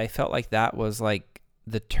 But I felt like that was like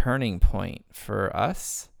the turning point for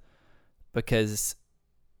us, because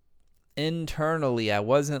internally I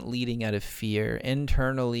wasn't leading out of fear.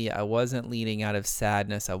 Internally I wasn't leading out of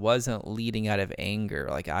sadness. I wasn't leading out of anger.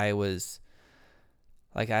 Like, I was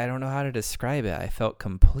like, I don't know how to describe it. I felt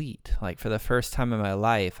complete. Like, for the first time in my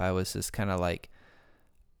life, I was just kind of like,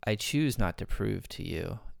 I choose not to prove to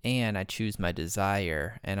you, and I choose my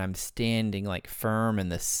desire, and I'm standing like firm in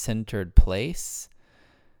the centered place.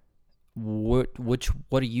 What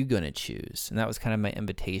are you going to choose? And that was kind of my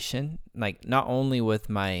invitation, like, not only with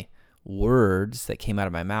my words that came out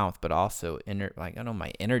of my mouth, but also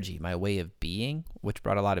my energy, my way of being, which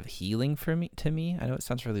brought a lot of healing to me. I know it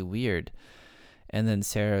sounds really weird. And then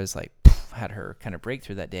Sarah was like, had her kind of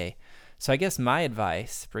breakthrough that day. So I guess my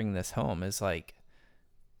advice, bringing this home, is like,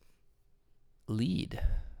 lead.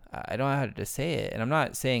 I don't know how to say it. And I'm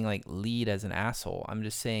not saying like lead as an asshole. I'm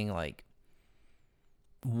just saying, like,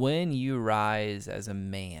 when you rise as a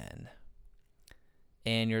man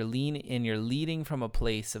and you're leading from a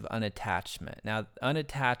place of unattachment. Now,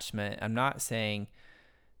 unattachment, I'm not saying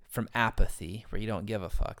from apathy where you don't give a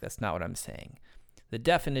fuck. That's not what I'm saying. The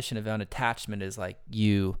definition of unattachment is like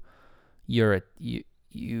you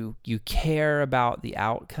care about the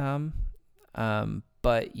outcome,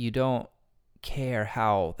 but you don't care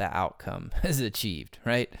how the outcome is achieved,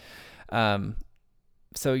 right?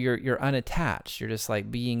 So you're unattached. You're just like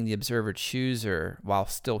being the observer chooser while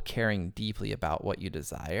still caring deeply about what you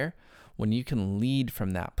desire. When you can lead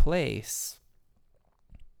from that place,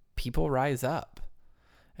 people rise up.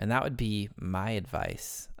 And that would be my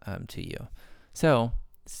advice to you. So,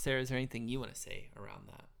 Sarah, is there anything you want to say around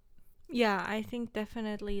that? Yeah, I think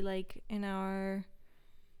definitely, like, in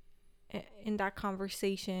that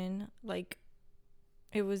conversation, like,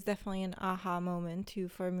 it was definitely an aha moment too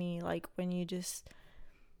for me, like, when you just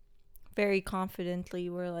very confidently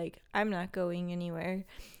were like, I'm not going anywhere.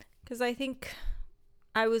 Because I think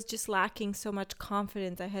I was just lacking so much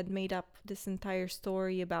confidence. I had made up this entire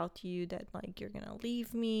story about you that, like, you're gonna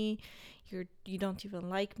leave me, you don't even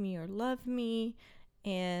like me or love me,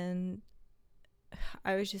 and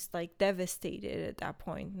I was just like devastated at that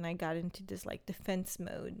point, and I got into this like defense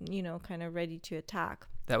mode, kind of ready to attack.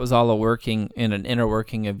 That was all an inner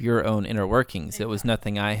working of your own inner workings. Exactly. It was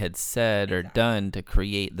nothing I had said or done to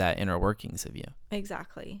create that inner workings of you.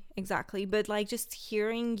 Exactly. But like, just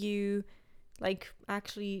hearing you like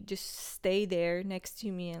actually just stay there next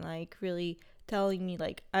to me and like really telling me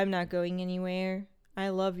like, I'm not going anywhere, I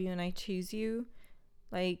love you and I choose you,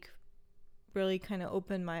 like, really kind of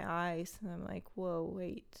opened my eyes. And I'm like, whoa,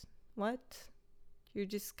 wait, what? You're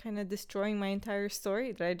just kind of destroying my entire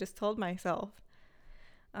story that I just told myself.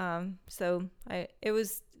 So it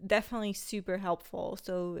was definitely super helpful.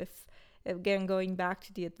 So if again, going back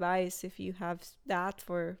to the advice, if you have that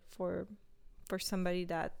for somebody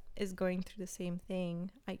that is going through the same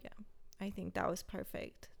thing, I think that was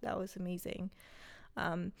perfect. That was amazing.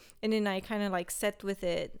 And then I kind of like sat with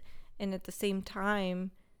it, and at the same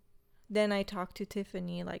time, then I talked to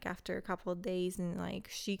Tiffany like after a couple of days, and like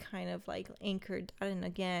she kind of like anchored that in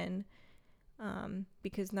again.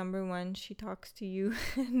 Because number one, she talks to you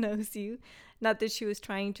and knows you. Not that she was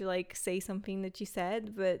trying to like say something that you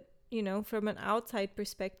said, but from an outside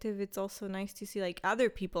perspective, it's also nice to see like other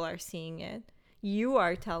people are seeing it. You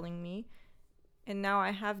are telling me, and now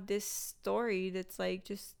I have this story that's like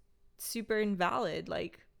just super invalid.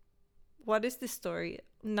 Like, what is this story?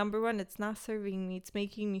 Number one, it's not serving me. It's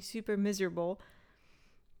making me super miserable.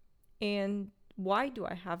 And why do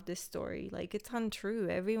I have this story? Like, it's untrue.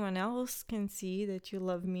 Everyone else can see that you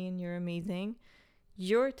love me and you're amazing.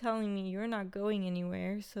 You're telling me you're not going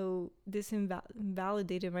anywhere. So this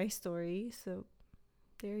invalidated my story. So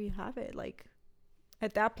there you have it. Like,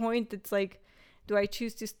 at that point, it's like, do I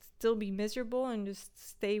choose to still be miserable and just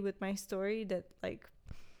stay with my story that like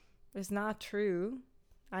is not true?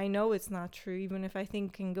 I know it's not true, even if I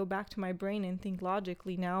can go back to my brain and think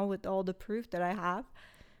logically now with all the proof that I have.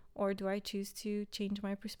 Or do I choose to change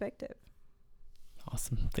my perspective?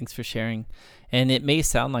 Awesome. Thanks for sharing. And it may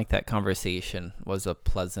sound like that conversation was a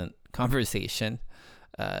pleasant conversation.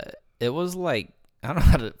 It was like, I don't know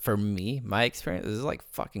how to, for me, my experience, this is like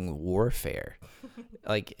fucking warfare.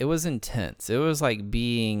 Like, it was intense. It was like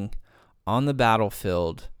being on the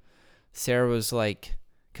battlefield. Sarah was like,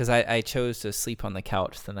 because I chose to sleep on the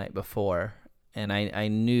couch the night before. and I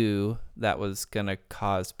knew that was going to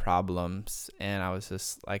cause problems. And I was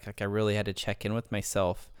just like I really had to check in with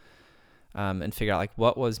myself and figure out like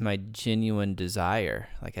what was my genuine desire.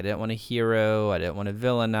 Like I didn't want a hero. I didn't want to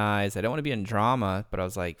villainize. I didn't want to be in drama, but I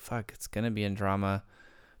was like, fuck, it's going to be in drama.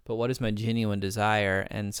 But what is my genuine desire?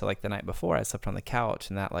 And so like the night before I slept on the couch,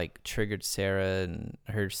 and that like triggered Sarah and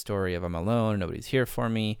her story of I'm alone, nobody's here for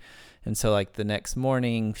me. And so like the next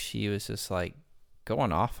morning she was just like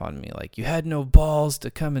going off on me. Like, you had no balls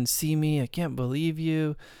to come and see me. I can't believe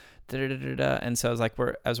you. Da, da, da, da. And so I was like,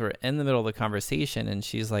 as we're in the middle of the conversation, and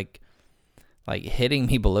she's like hitting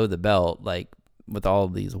me below the belt, like with all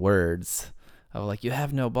of these words. I was like, you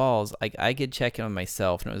have no balls. Like I could check in on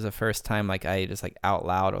myself. And it was the first time like I just like out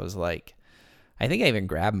loud, I was like, I think I even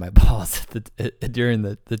grabbed my balls during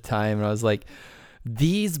the time. And I was like,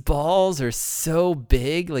 these balls are so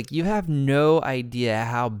big. Like you have no idea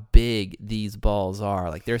how big these balls are.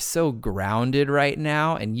 Like they're so grounded right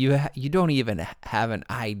now. And you don't even have an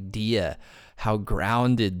idea how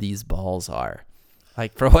grounded these balls are.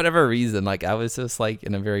 Like for whatever reason, like I was just like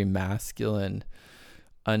in a very masculine,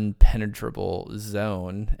 unpenetrable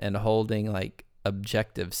zone and holding like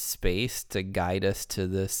objective space to guide us to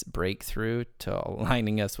this breakthrough, to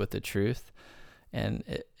aligning us with the truth. And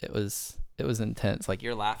it was intense. Like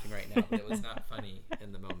you're laughing right now, but it was not funny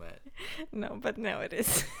in the moment. No, but now it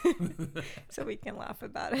is. So we can laugh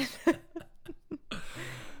about it.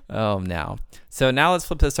 Now. So now let's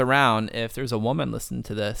flip this around. If there's a woman listening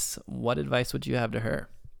to this, what advice would you have to her?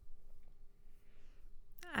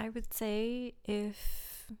 I would say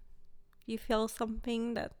if you feel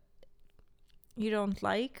something that you don't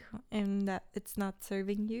like and that it's not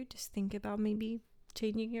serving you, just think about maybe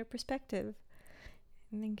changing your perspective.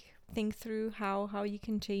 And think through how you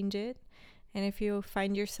can change it. And if you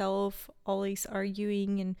find yourself always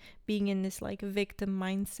arguing and being in this like victim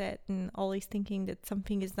mindset and always thinking that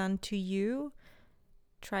something is done to you,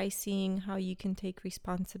 try seeing how you can take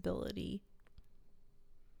responsibility.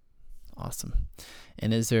 Awesome.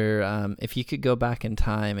 And is there, if you could go back in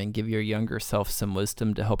time and give your younger self some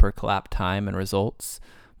wisdom to help her collapse time and results,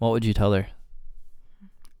 what would you tell her?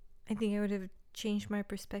 I think I would have changed my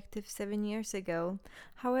perspective 7 years ago.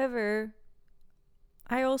 However,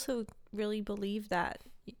 I also really believe that.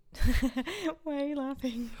 Why are you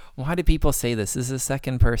laughing? Why do people say this? This is the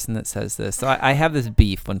second person that says this. So I have this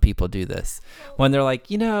beef when people do this. When they're like,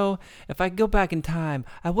 if I go back in time,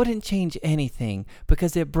 I wouldn't change anything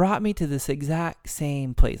because it brought me to this exact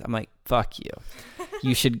same place. I'm like, fuck you.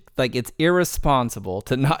 You should, it's irresponsible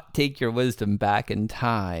to not take your wisdom back in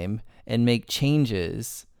time and make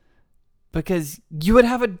changes, because you would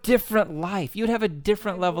have a different life. You would have a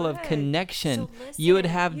different level of connection. So listen, you would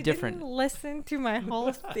have different. Didn't listen to my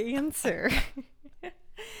whole answer.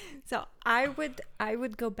 So I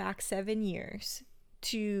would go back 7 years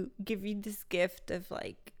to give you this gift of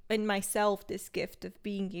and myself this gift of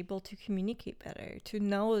being able to communicate better, to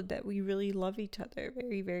know that we really love each other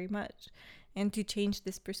very, very much, and to change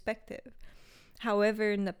this perspective. However,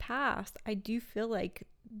 in the past, I do feel like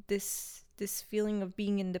this feeling of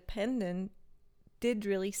being independent did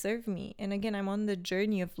really serve me. And again, I'm on the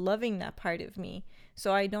journey of loving that part of me.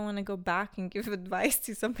 So I don't want to go back and give advice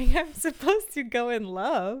to something I'm supposed to go and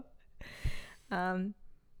love.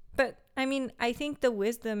 But I mean, I think the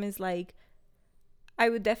wisdom is I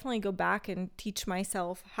would definitely go back and teach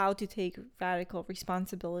myself how to take radical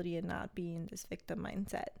responsibility and not be in this victim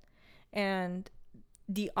mindset. And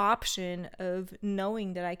the option of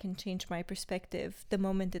knowing that I can change my perspective the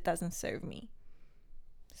moment it doesn't serve me.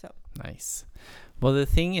 So nice. Well, the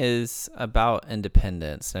thing is about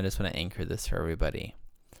independence, and I just want to anchor this for everybody.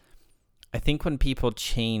 I think when people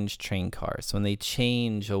change train cars, when they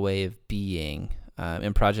change a way of being,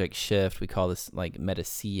 in Project Shift, we call this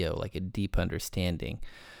metaceo, a deep understanding.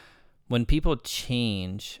 When people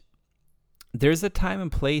change, there's a time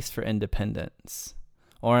and place for independence.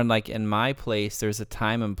 Or in my place, there's a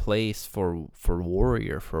time and place for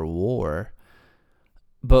warrior, for war.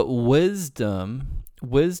 But wisdom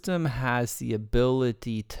has the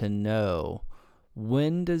ability to know,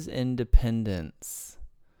 when does independence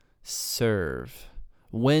serve?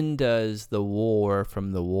 When does the war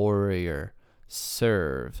from the warrior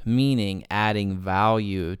serve? Meaning adding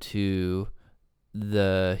value to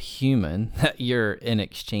the human that you're in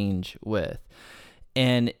exchange with.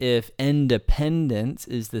 And if independence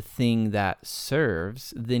is the thing that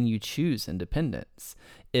serves, then you choose independence.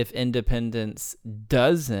 If independence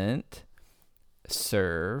doesn't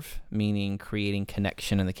serve, meaning creating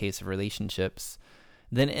connection in the case of relationships,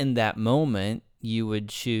 then in that moment, you would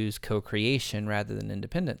choose co-creation rather than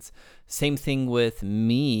independence. Same thing with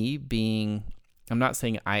me being I'm not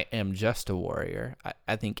saying I am just a warrior.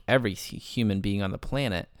 I think every human being on the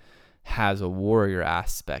planet has a warrior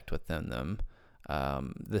aspect within them.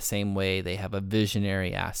 The same way they have a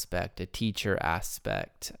visionary aspect, a teacher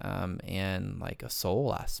aspect, and like a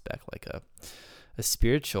soul aspect, like a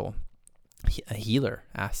spiritual, a healer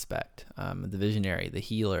aspect. The visionary, the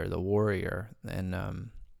healer, the warrior, and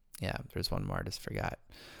there's one more I just forgot.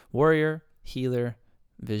 Warrior, healer,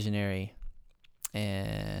 visionary,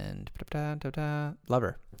 and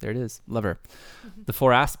lover. There it is, lover. Mm-hmm. The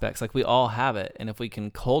 4 aspects, like we all have it, and if we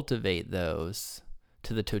can cultivate those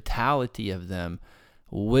to the totality of them,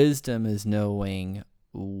 wisdom is knowing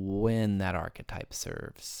when that archetype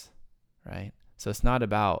serves, right? So it's not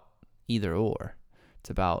about either or. It's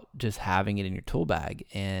about just having it in your tool bag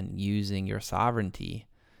and using your sovereignty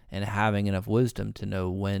and having enough wisdom to know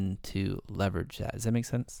when to leverage that. Does that make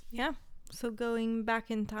sense? Yeah. So going back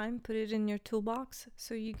in time, put it in your toolbox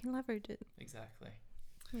so you can leverage it. Exactly.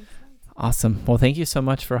 Makes sense. Awesome. Well, thank you so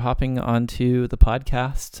much for hopping onto the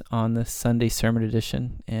podcast on this Sunday sermon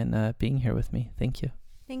edition and being here with me. Thank you.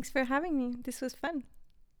 Thanks for having me. This was fun.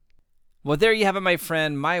 Well, there you have it, my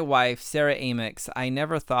friend, my wife, Sarah Amyx. I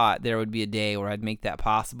never thought there would be a day where I'd make that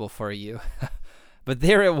possible for you, but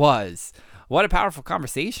there it was. What a powerful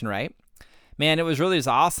conversation, right? Man, it was really just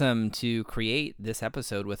awesome to create this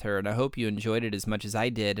episode with her, and I hope you enjoyed it as much as I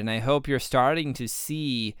did, and I hope you're starting to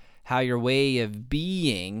see how your way of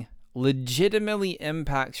being legitimately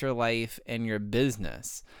impacts your life and your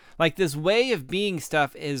business. Like, this way of being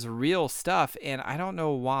stuff is real stuff, and I don't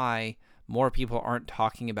know why more people aren't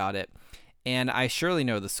talking about it. And I surely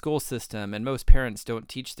know the school system and most parents don't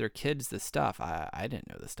teach their kids this stuff. I didn't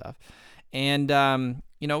know this stuff. And,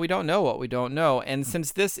 we don't know what we don't know. And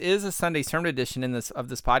since this is a Sunday sermon edition of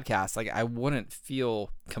this podcast, like, I wouldn't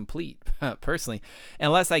feel complete personally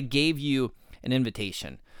unless I gave you an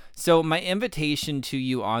invitation. So my invitation to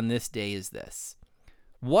you on this day is this.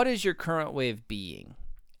 What is your current way of being?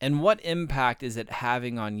 And what impact is it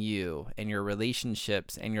having on you and your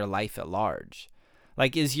relationships and your life at large?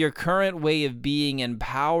 Like, is your current way of being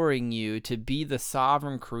empowering you to be the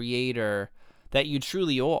sovereign creator that you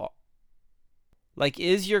truly are? Like,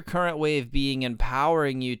 is your current way of being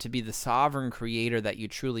empowering you to be the sovereign creator that you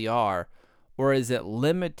truly are? Or is it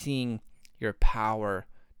limiting your power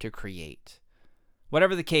to create?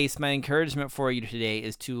 Whatever the case, my encouragement for you today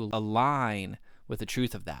is to align with the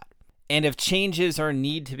truth of that. And if changes are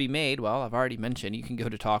need to be made, well, I've already mentioned, you can go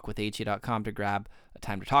to talkwithha.com to grab a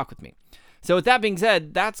time to talk with me. So with that being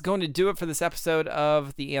said, that's going to do it for this episode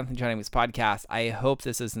of the Anthony John Amyx podcast. I hope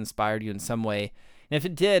this has inspired you in some way. And if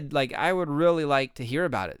it did, I would really like to hear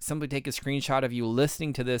about it. Simply take a screenshot of you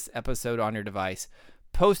listening to this episode on your device,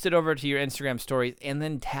 post it over to your Instagram stories, and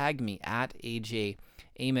then tag me at AJ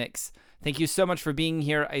Amyx. Thank you so much for being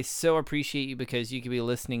here. I so appreciate you because you could be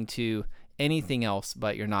listening to anything else,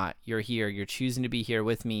 but you're not. You're here. You're choosing to be here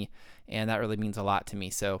with me, and that really means a lot to me.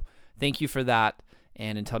 So thank you for that.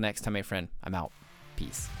 And until next time, my friend, I'm out.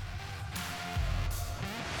 Peace.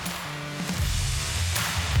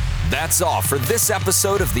 That's all for this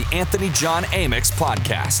episode of the Anthony John Amyx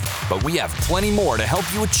podcast. But we have plenty more to help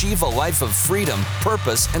you achieve a life of freedom,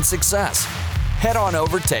 purpose, and success. Head on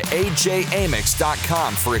over to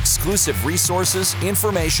ajamyx.com for exclusive resources,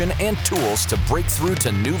 information, and tools to break through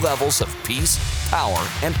to new levels of peace, power,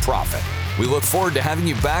 and profit. We look forward to having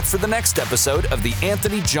you back for the next episode of the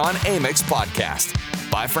Anthony John Amyx podcast.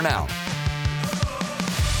 Bye for now.